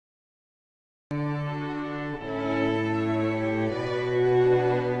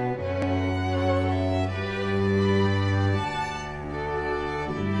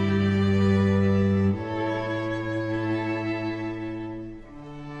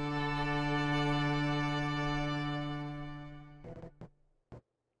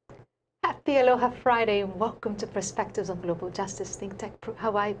Happy Aloha Friday and welcome to Perspectives on Global Justice ThinkTech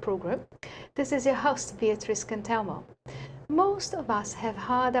Hawaii program. This is your host, Beatriz Cantelmo. Most of us have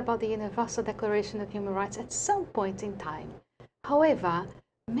heard about the Universal Declaration of Human Rights at some point in time. However,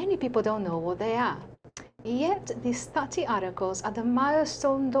 many people don't know what they are. Yet, these 30 articles are the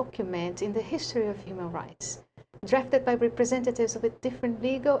milestone document in the history of human rights, drafted by representatives with different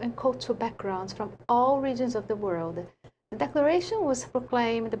legal and cultural backgrounds from all regions of the world. The Declaration was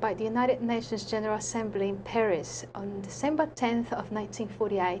proclaimed by the United Nations General Assembly in Paris on December 10th of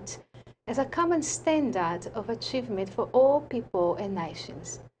 1948 as a common standard of achievement for all people and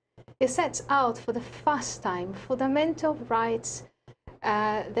nations. It sets out for the first time fundamental rights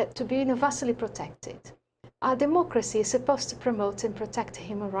that to be universally protected. Our democracy is supposed to promote and protect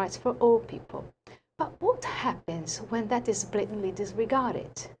human rights for all people. But what happens when that is blatantly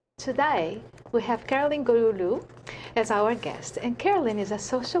disregarded? Today, we have Carolyn Golojuch as our guest, and Carolyn is a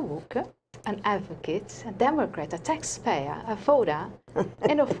social worker, an advocate, a Democrat, a taxpayer, a voter,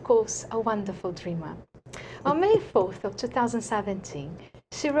 and of course, a wonderful dreamer. On May 4th of 2017,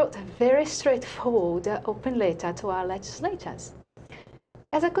 she wrote a very straightforward open letter to our legislators.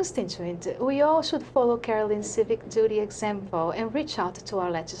 As a constituent, we all should follow Carolyn's civic duty example and reach out to our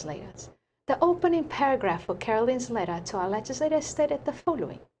legislators. The opening paragraph of Carolyn's letter to our legislators stated the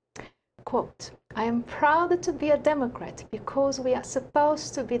following. Quote, I am proud to be a Democrat because we are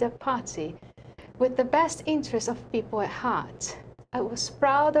supposed to be the party with the best interests of people at heart. I was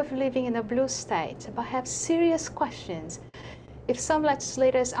proud of living in a blue state, but have serious questions if some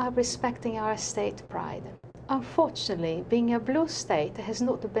legislators are respecting our state pride. Unfortunately, being a blue state has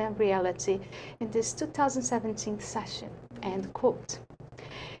not been reality in this 2017 session. End quote.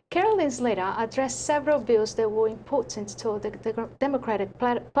 Carolyn's letter addressed several bills that were important to the Democratic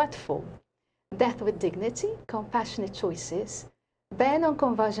platform. Death with dignity, compassionate choices, ban on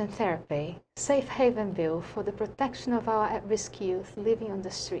conversion therapy, safe haven bill for the protection of our at-risk youth living on the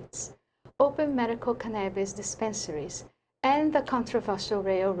streets, open medical cannabis dispensaries, and the controversial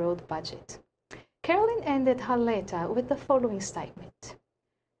railroad budget. Carolyn ended her letter with the following statement.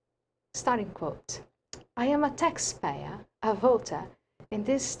 Starting quote, I am a taxpayer, a voter, in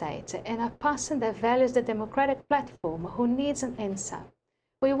this state, and a person that values the democratic platform who needs an answer.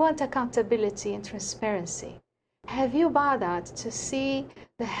 We want accountability and transparency. Have you bothered to see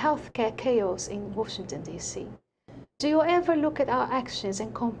the healthcare chaos in Washington, D.C.? Do you ever look at our actions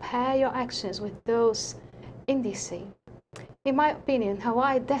and compare your actions with those in D.C.? In my opinion,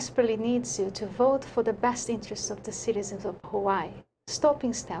 Hawaii desperately needs you to vote for the best interests of the citizens of Hawaii. Stop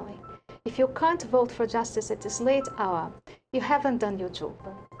installing. If you can't vote for justice at this late hour, you haven't done your job.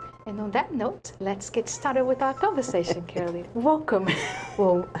 And on that note, let's get started with our conversation, Carolyn. Welcome.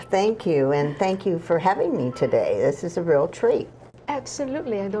 Well, thank you, and thank you for having me today. This is a real treat.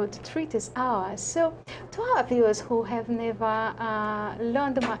 Absolutely, I know the treat is ours. So, to our viewers who have never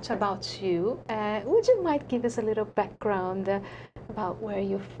learned much about you, would you mind give us a little background about where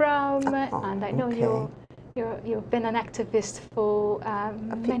you're from? And I know you've been an activist for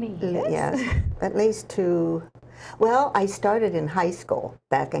many years. Yes, at least two. Well, I started in high school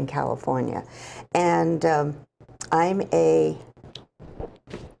back in California, and I'm a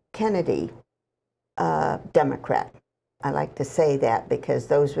Kennedy Democrat. I like to say that because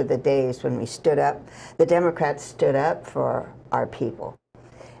those were the days when we stood up, the Democrats stood up for our people.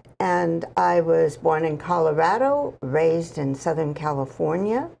 And I was born in Colorado, raised in Southern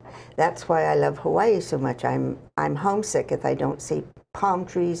California. That's why I love Hawaii so much. I'm homesick if I don't see palm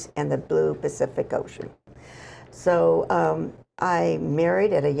trees and the blue Pacific Ocean. So I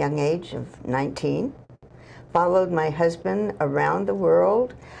married at a young age of 19, followed my husband around the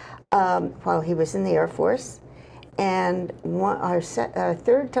world while he was in the Air Force. And his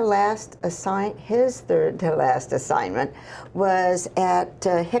third to last assignment was at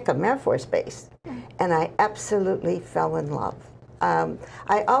Hickam Air Force Base. And I absolutely fell in love.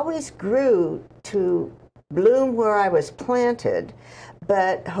 I always grew to bloom where I was planted,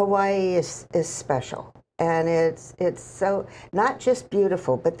 but Hawaii is special. And it's so, not just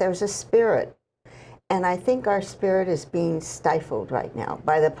beautiful, but there's a spirit. And I think our spirit is being stifled right now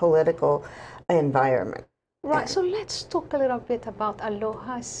by the political environment. Right, so let's talk a little bit about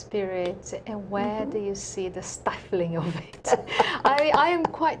Aloha spirit and where do you see the stifling of it? I am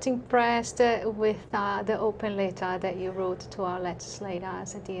quite impressed with the open letter that you wrote to our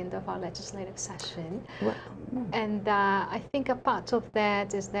legislators at the end of our legislative session. And I think a part of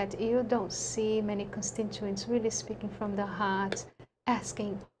that is that you don't see many constituents really speaking from the heart,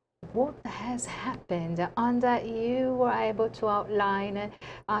 asking, what has happened under you were able to outline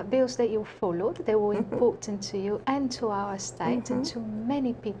bills that you followed that were important to you and to our state and to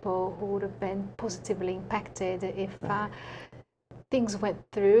many people who would have been positively impacted if things went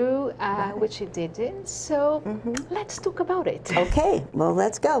through, which it didn't. So let's talk about it. Okay, well,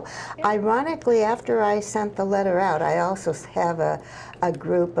 let's go. Ironically, after I sent the letter out, I also have a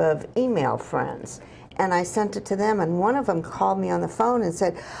group of email friends. And I sent it to them, and one of them called me on the phone and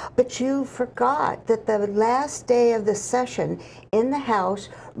said, but you forgot that the last day of the session in the House,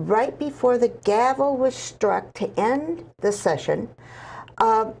 right before the gavel was struck to end the session,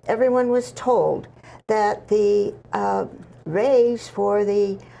 everyone was told that the raise for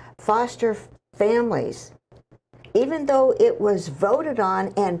the foster families, even though it was voted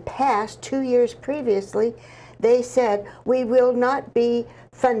on and passed 2 years previously, they said, we will not be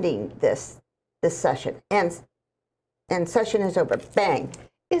funding this session, and session is over. Bang.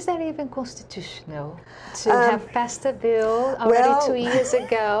 Is that even constitutional to have passed a bill already 2 years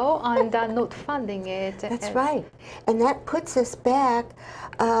ago and not funding it? That's right. And that puts us back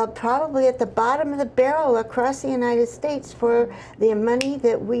probably at the bottom of the barrel across the United States for the money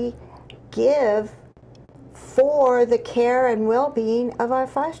that we give for the care and well-being of our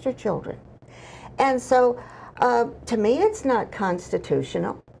foster children. And so to me, it's not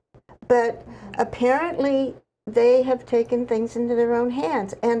constitutional. But apparently, they have taken things into their own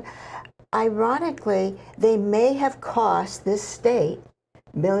hands. And ironically, they may have cost this state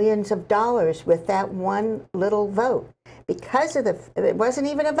millions of dollars with that one little vote. Because of it wasn't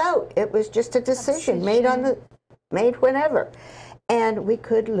even a vote. It was just a decision made whenever. And we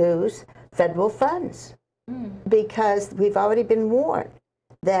could lose federal funds because we've already been warned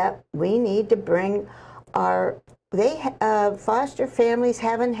that we need to bring our foster families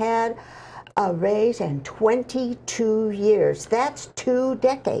haven't had a raise in 22 years. That's 2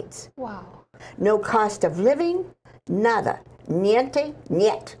 decades. Wow. No cost of living, nada, niente,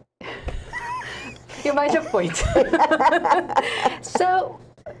 niet. You made your point. So,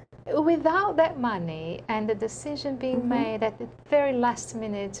 without that money and the decision being made at the very last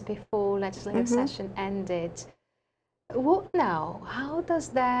minute before legislative session ended, what now? How does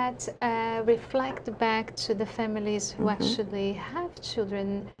that reflect back to the families who actually have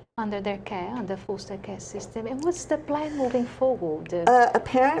children under their care, under foster care system? And what's the plan moving forward?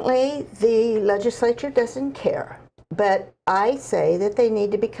 Apparently, the legislature doesn't care. But I say that they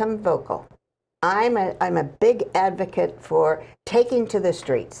need to become vocal. I'm a big advocate for taking to the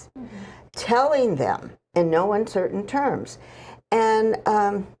streets, telling them in no uncertain terms. And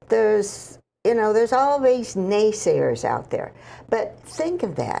there's always naysayers out there. But think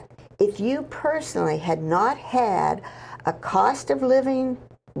of that. If you personally had not had a cost of living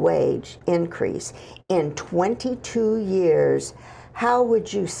wage increase in 22 years, how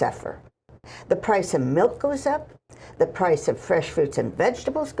would you suffer? The price of milk goes up. The price of fresh fruits and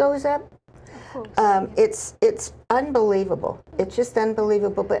vegetables goes up. It's unbelievable. It's just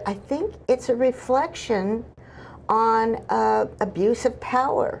unbelievable. But I think it's a reflection on abuse of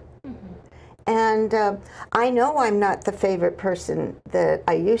power. And I know I'm not the favorite person that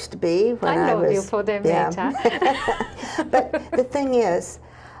I used to be when I was. I know you for them later. But the thing is,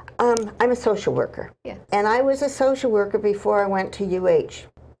 I'm a social worker. Yes. And I was a social worker before I went to UH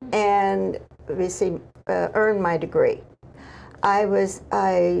and earned my degree.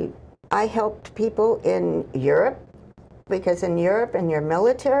 I helped people in Europe, because in Europe, in your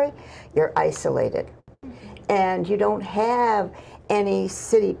military, you're isolated. And you don't have any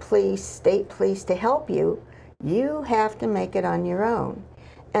city police, state police to help you. You have to make it on your own.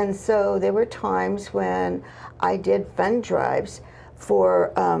 And so there were times when I did fund drives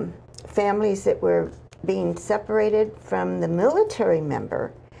for families that were being separated from the military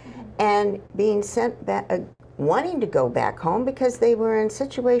member and being sent back, wanting to go back home because they were in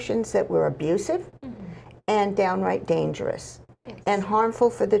situations that were abusive and downright dangerous and harmful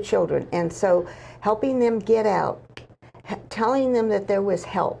for the children. And so helping them get out, telling them that there was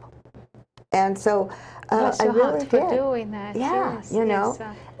help. And so I really did. Doing that. Yeah, yes, you know,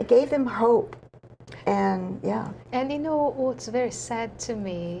 it gave them hope. And yeah. And you know what's very sad to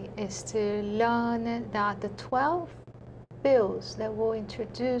me is to learn that the 12 bills that were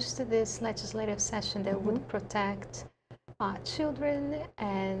introduced to this legislative session that would protect children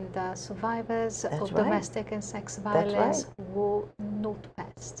and survivors of domestic and sex violence were not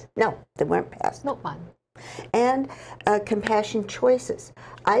passed. No, they weren't passed. Not one. And compassion choices.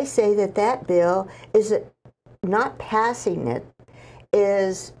 I say that that bill is not passing it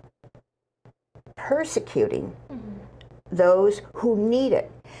is persecuting those who need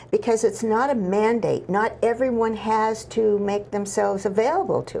it. because it's not a mandate. Not everyone has to make themselves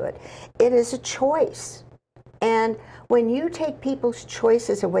available to it. It is a choice. And when you take people's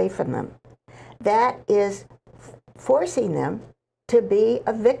choices away from them, that is forcing them to be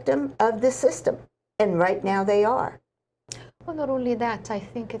a victim of the system. And right now they are. Well, not only that, I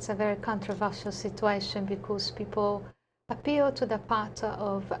think it's a very controversial situation because people appeal to the part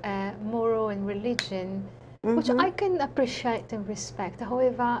of moral and religion, which I can appreciate and respect.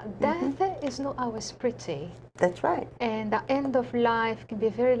 However, death is not always pretty. That's right. And the end of life can be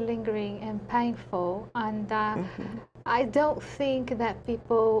very lingering and painful. And I don't think that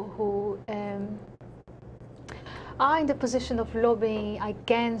people who are in the position of lobbying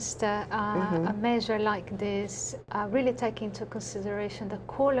against a measure like this really take into consideration the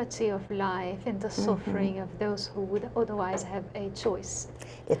quality of life and the suffering of those who would otherwise have a choice.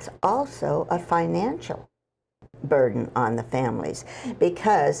 It's also a financial burden on the families,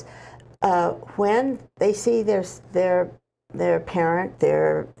 because when they see their parent,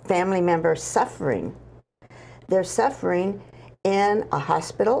 their family member suffering, they're suffering in a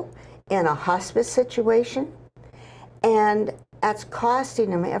hospital, in a hospice situation, and that's costing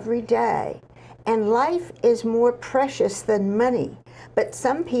them every day. And life is more precious than money, but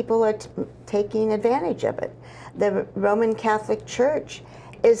some people are taking advantage of it. The Roman Catholic Church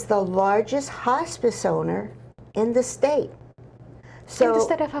is the largest hospice owner in the state. So, in the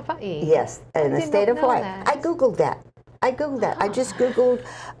state of Hawaii? Yes, in the state of Hawaii. That. I Googled that. I just Googled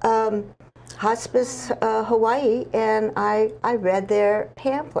Hospice Hawaii, and I read their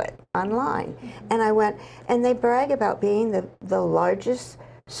pamphlet online. And I went, and they brag about being the largest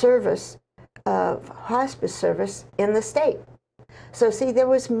service of hospice service in the state. So see, there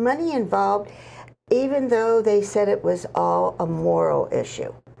was money involved, even though they said it was all a moral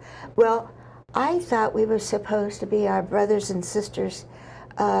issue. Well, I thought we were supposed to be our brothers and sisters'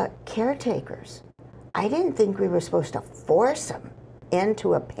 caretakers. I didn't think we were supposed to force them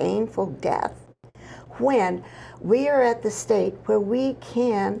into a painful death when we are at the state where we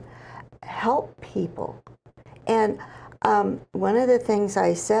can help people. And one of the things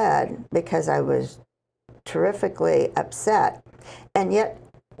I said, because I was terrifically upset, and yet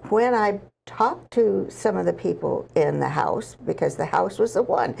when I talked to some of the people in the House, because the House was the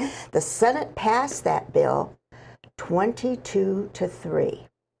one, the Senate passed that bill 22-3.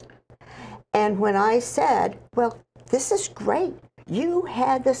 And when I said, well, this is great, you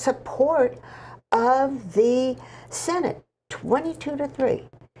had the support of the Senate, 22-3.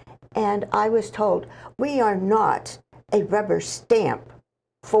 And I was told, we are not a rubber stamp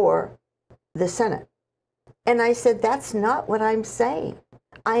for the Senate. And I said, that's not what I'm saying.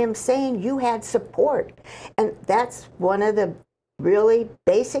 I am saying you had support. And that's one of the really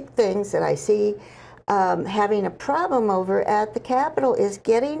basic things that I see having a problem over at the Capitol, is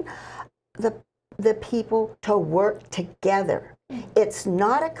getting the people to work together. It's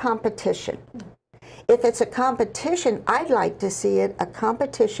not a competition. If it's a competition, I'd like to see it a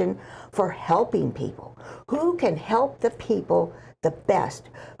competition for helping people. Who can help the people the best?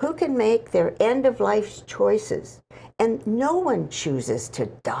 Who can make their end-of-life choices? And no one chooses to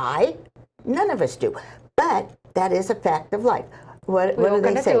die. None of us do. But that is a fact of life. What do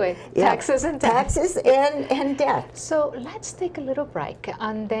they say? Do it. Yeah. Taxes and death. Taxes and death. So let's take a little break,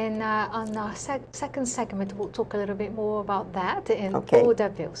 and then on our second segment, we'll talk a little bit more about that and older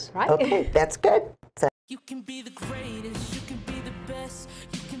bills, right? Okay, that's good. So you can be the greatest, you can be the best,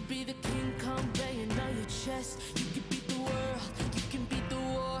 you can be the King Kong banging on your chest, you can beat the world, you can beat the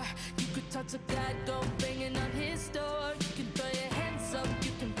war, you could talk to God, go banging on his door, you can throw your hands up,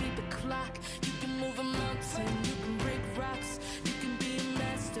 you can beat the clock, you can move a mountain, you can break rocks, you can be a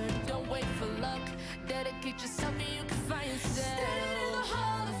master, don't wait for luck, dedicate yourself and you can find yourself. Stand in the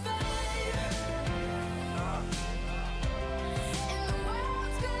Hall of Fame, and the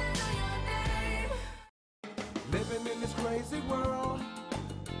world's gonna know your name. Living in this crazy world,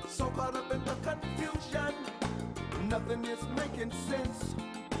 so caught up in the confusion, nothing is making sense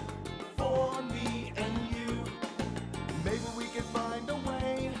for me and you. Maybe we can find a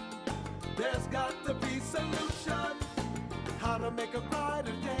way, there's got to be solution, how to make a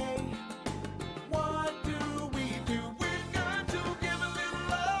brighter day. What do? We've got to give a little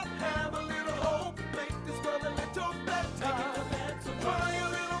love, have a little hope, make this world a little better, try a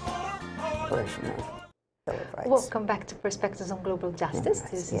little more, Welcome back to Perspectives on Global Justice.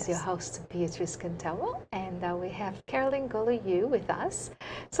 This is your host, Beatriz Cantelmo, and we have Carolyn Golojuch with us.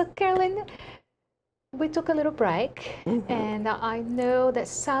 So, Carolyn, we took a little break, and I know that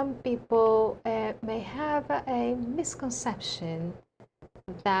some people may have a misconception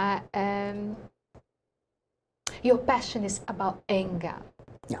that your passion is about anger.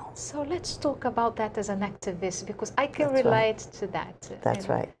 No. So let's talk about that as an activist, because I can That's relate to that. That's And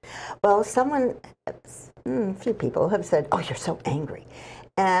right. Well, a few people have said, oh, you're so angry.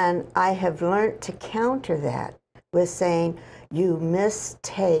 And I have learned to counter that with saying, you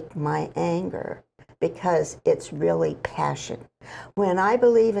mistake my anger because it's really passion. When I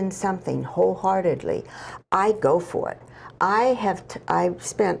believe in something wholeheartedly, I go for it. I've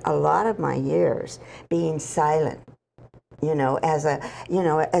spent a lot of my years being silent, as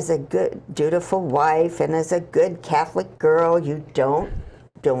a good, dutiful wife and as a good Catholic girl. You don't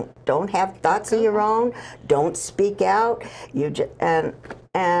have thoughts of your own. Don't speak out.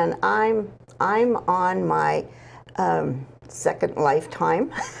 And I'm on my second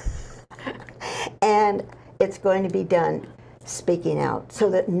lifetime, and it's going to be done speaking out so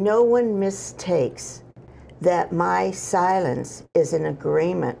that no one mistakes that my silence is in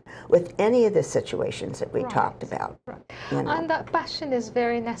agreement with any of the situations that we talked about. Right. And that passion is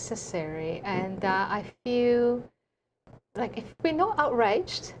very necessary. And I feel like if we're not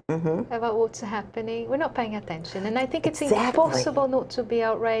outraged about what's happening, we're not paying attention. And I think it's impossible not to be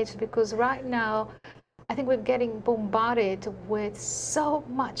outraged, because right now, I think we're getting bombarded with so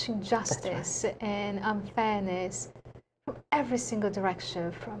much injustice and unfairness from every single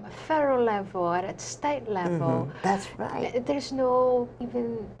direction, from a federal level, at a state level. That's right. There's no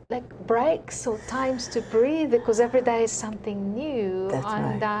even like breaks or times to breathe, because every day is something new. That's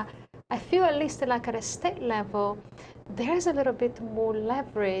right. I feel at least like at a state level, there's a little bit more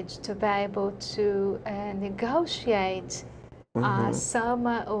leverage to be able to negotiate some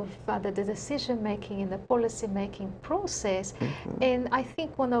of the decision-making in the policy-making process. And I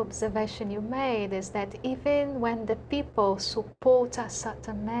think one observation you made is that even when the people support a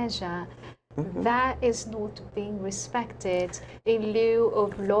certain measure, that is not being respected in lieu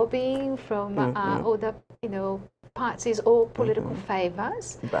of lobbying from other, parties or political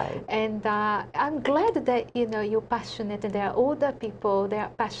favors. Right. And I'm glad that, you're passionate, and there are other people that are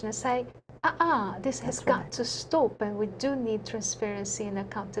passionate, say, this has got to stop, and we do need transparency and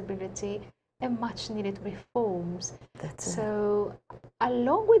accountability and much needed reforms. So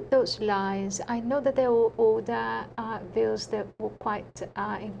along with those lines, I know that there were other bills that were quite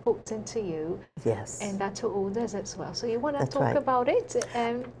important to you. Yes. And to others as well. So you want to talk about it?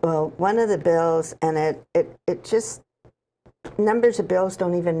 Well, one of the bills, and it just, numbers of bills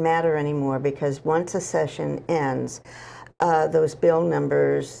don't even matter anymore, because once a session ends, those bill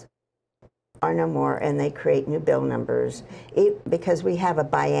numbers are no more, and they create new bill numbers, because we have a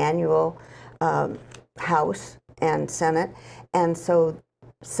biannual House and Senate, and so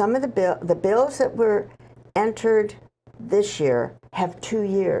some of the bills that were entered this year have 2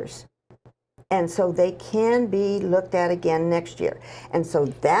 years, and so they can be looked at again next year. And so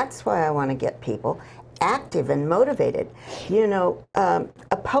that's why I want to get people active and motivated. A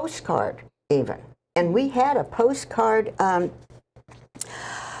postcard even, and we had a postcard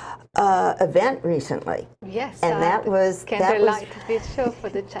event recently. Yes, and that was candlelight show for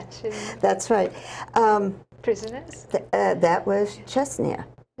the Chechen. That's right. Prisoners. That was Chechnya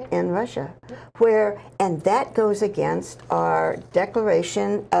in Russia, and that goes against our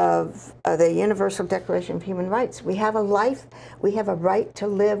Declaration of the Universal Declaration of Human Rights. We have a right to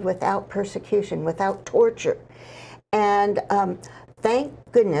live without persecution, without torture, and thank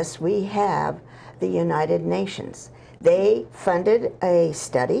goodness we have the United Nations. They funded a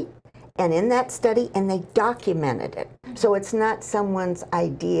study, and in that study, and they documented it. So it's not someone's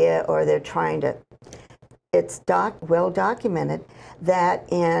idea, or they're trying to, it's well documented that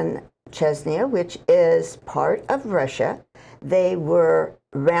in Chechnya, which is part of Russia, they were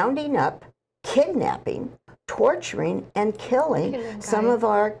rounding up, kidnapping, torturing, and killing some of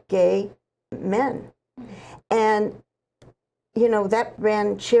our gay men. And, that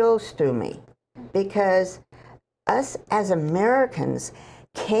ran chills through me, because us as Americans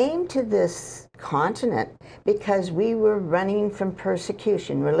came to this continent because we were running from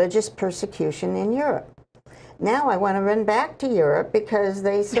persecution, religious persecution in Europe. Now I want to run back to Europe, because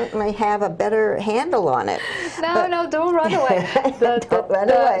they certainly have a better handle on it. No, don't run away. Don't run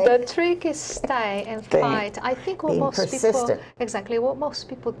away. The trick is stay and fight. I think what what most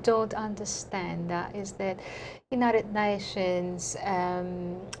people don't understand is that United Nations,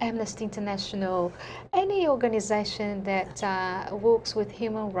 Amnesty International, any organization that works with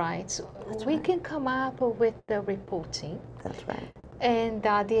human rights, we can come up with the reporting. That's right. And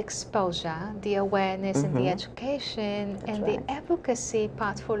the exposure, the awareness, and the education, and the advocacy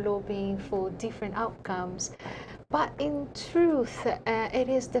part for lobbying for different outcomes. But in truth, it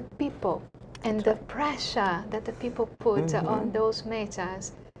is the people and the pressure that the people put on those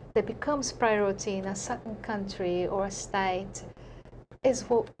matters that becomes priority in a certain country or a state is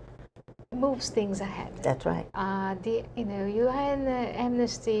what moves things ahead. That's right. The UN,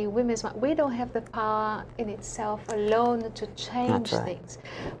 Amnesty, Women's March, we don't have the power in itself alone to change things,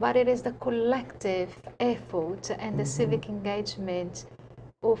 but it is the collective effort and the civic engagement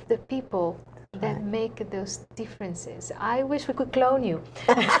of the people that make those differences. I wish we could clone you.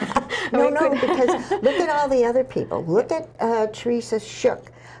 No, because look at all the other people. Look at Teresa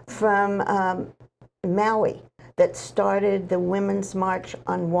Shook from Maui, that started the Women's March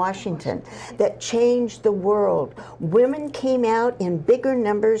on Washington, that changed the world. Women came out in bigger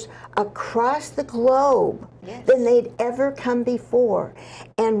numbers across the globe than they'd ever come before.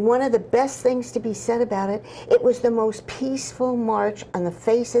 And one of the best things to be said about it, it was the most peaceful march on the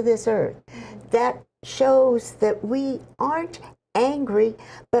face of this earth. That shows that we aren't angry,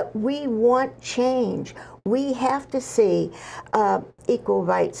 but we want change. We have to see equal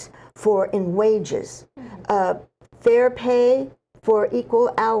rights in wages, fair pay for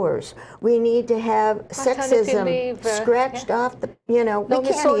equal hours. We need to have sexism scratched off the, no we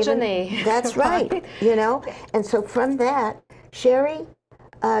misogyny. can't even, that's right, And so from that, Sherry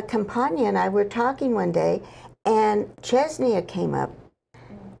Campagna and I were talking one day, and Chesnia came up,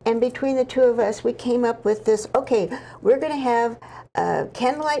 and between the two of us, we came up with this, okay, we're going to have a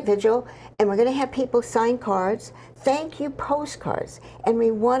candlelight vigil, and we're going to have people sign cards, thank you postcards, and we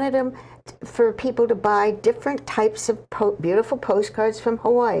wanted them for people to buy different types of beautiful postcards from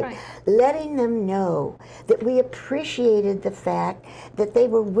Hawaii, letting them know that we appreciated the fact that they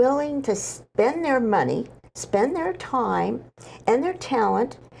were willing to spend their money, spend their time and their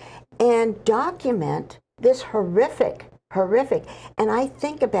talent, and document this horrific, and I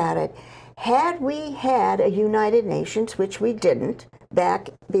think about it, had we had a United Nations, which we didn't back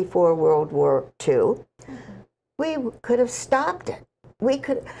before World War II, we could have stopped it. We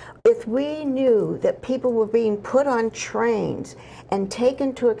could, if we knew that people were being put on trains and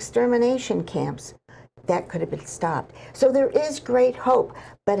taken to extermination camps, that could have been stopped. So there is great hope,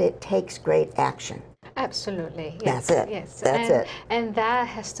 but it takes great action. Absolutely. Yes, that's it. Yes. That's it. And that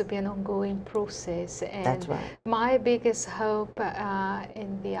has to be an ongoing process. And that's right. My biggest hope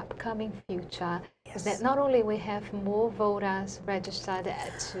in the upcoming future is that not only we have more voters registered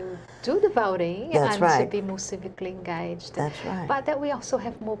to do the voting and to be more civically engaged, but that we also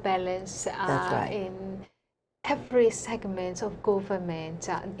have more balance in every segment of government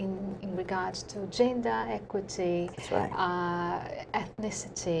in regards to gender equity,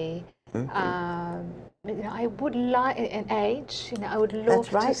 ethnicity. I would like an age. I would love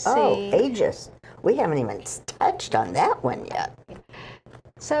to see. Oh, ages. We haven't even touched on that one yet.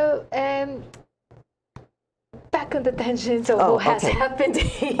 So, back on the tensions of what has happened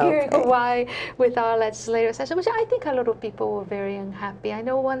here in Hawaii with our legislative session, which I think a lot of people were very unhappy. I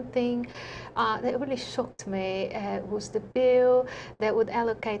know one thing that really shocked me was the bill that would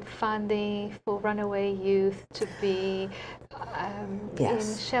allocate funding for runaway youth to be in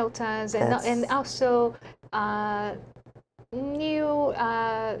shelters, and also new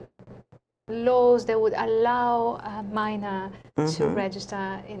laws that would allow a minor to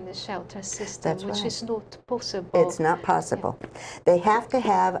register in the shelter system, which is not possible. It's not possible. They have to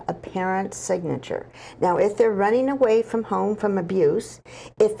have a parent's signature. Now, if they're running away from home from abuse,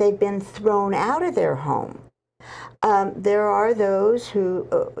 if they've been thrown out of their home, there are those who,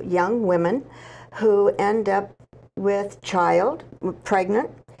 young women, who end up with pregnant,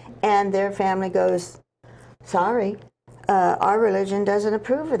 and their family goes, sorry, our religion doesn't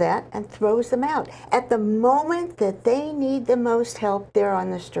approve of that, and throws them out. At the moment that they need the most help, they're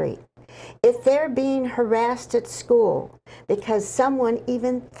on the street. If they're being harassed at school because someone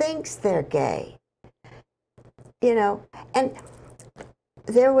even thinks they're gay, and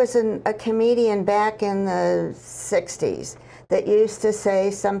there was a comedian back in the 60s that used to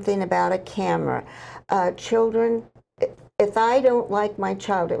say something about a camera. Children, if I don't like my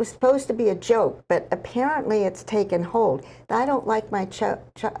child, it was supposed to be a joke, but apparently it's taken hold. If I don't like my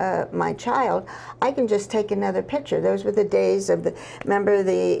child, I can just take another picture. Those were the days of remember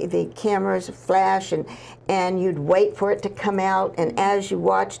the cameras flash, and you'd wait for it to come out, and as you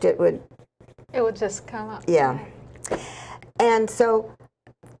watched it would just come up. Yeah. And so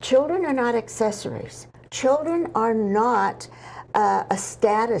children are not accessories. Children are not a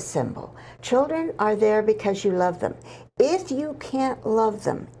status symbol. Children are there because you love them. If you can't love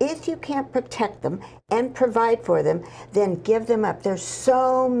them, if you can't protect them and provide for them, then give them up. There's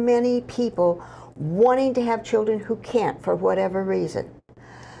so many people wanting to have children who can't for whatever reason.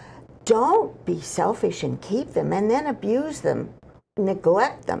 Don't be selfish and keep them and then abuse them,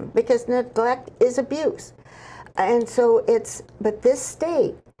 neglect them, because neglect is abuse. And so but this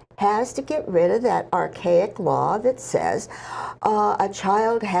state has to get rid of that archaic law that says a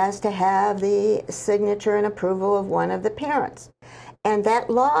child has to have the signature and approval of one of the parents. And that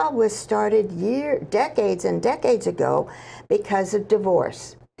law was started decades and decades ago because of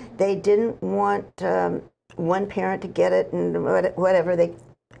divorce. They didn't want one parent to get it and whatever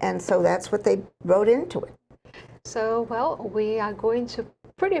and so that's what they wrote into it. So, well, we are going to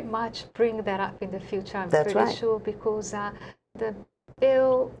pretty much bring that up in the future, I'm That's pretty right. sure, because the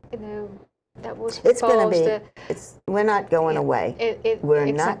bill, that was It's proposed, going to be, we're not going away. We're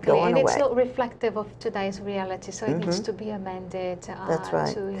exactly. not going and away. It's not reflective of today's reality, so it needs to be amended That's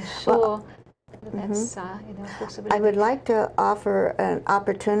right. to ensure that's possibility. I would like to offer an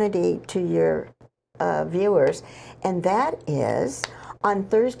opportunity to your viewers, and that is on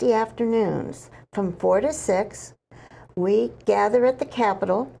Thursday afternoons from 4 to 6, we gather at the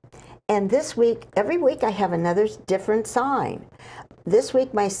Capitol, and this week, every week I have another different sign. This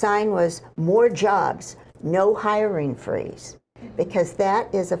week my sign was more jobs, no hiring freeze, because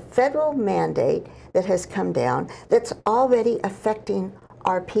that is a federal mandate that has come down that's already affecting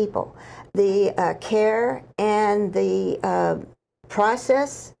our people. The care and the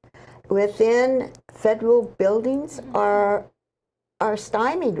process within federal buildings are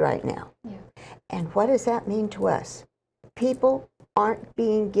stymied right now. Yeah. And what does that mean to us? People aren't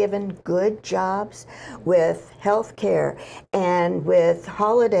being given good jobs with health care and with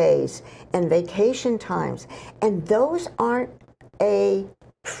holidays and vacation times. And those aren't a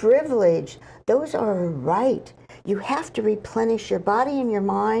privilege, those are a right. You have to replenish your body and your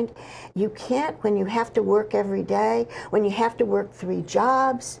mind. You can't when you have to work every day, when you have to work 3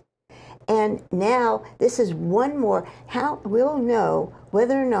 jobs. And now this is one more. How we'll know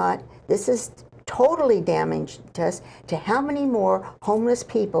whether or not this is totally damaged to us, to how many more homeless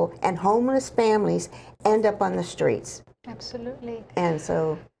people and homeless families end up on the streets. Absolutely. And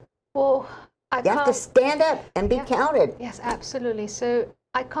so Well, you have to stand up and be counted. Yes, absolutely. So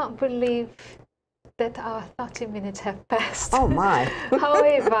I can't believe that our 30 minutes have passed. Oh my.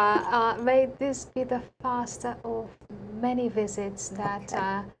 However, may this be the first of many visits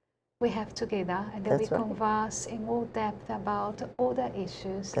that we have together, and that That's we right. converse in more depth about all the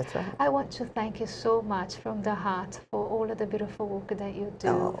issues. That's right. I want to thank you so much from the heart for all of the beautiful work that you do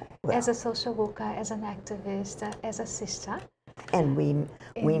Oh, well. as a social worker, as an activist, as a sister. And we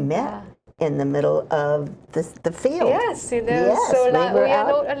And, met in the middle of the field. Yes, Yes, so we like, were we are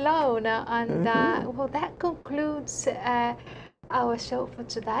out. not alone. And well, that concludes our show for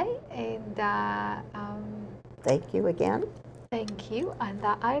today. And Thank you again. thank you. And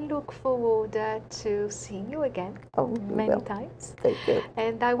I look forward to seeing you again Oh, you many will. times. Thank you.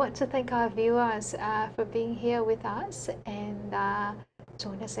 And I want to thank our viewers for being here with us. And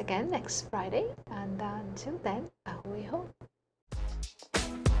join us again next Friday. And until then, ahui ho.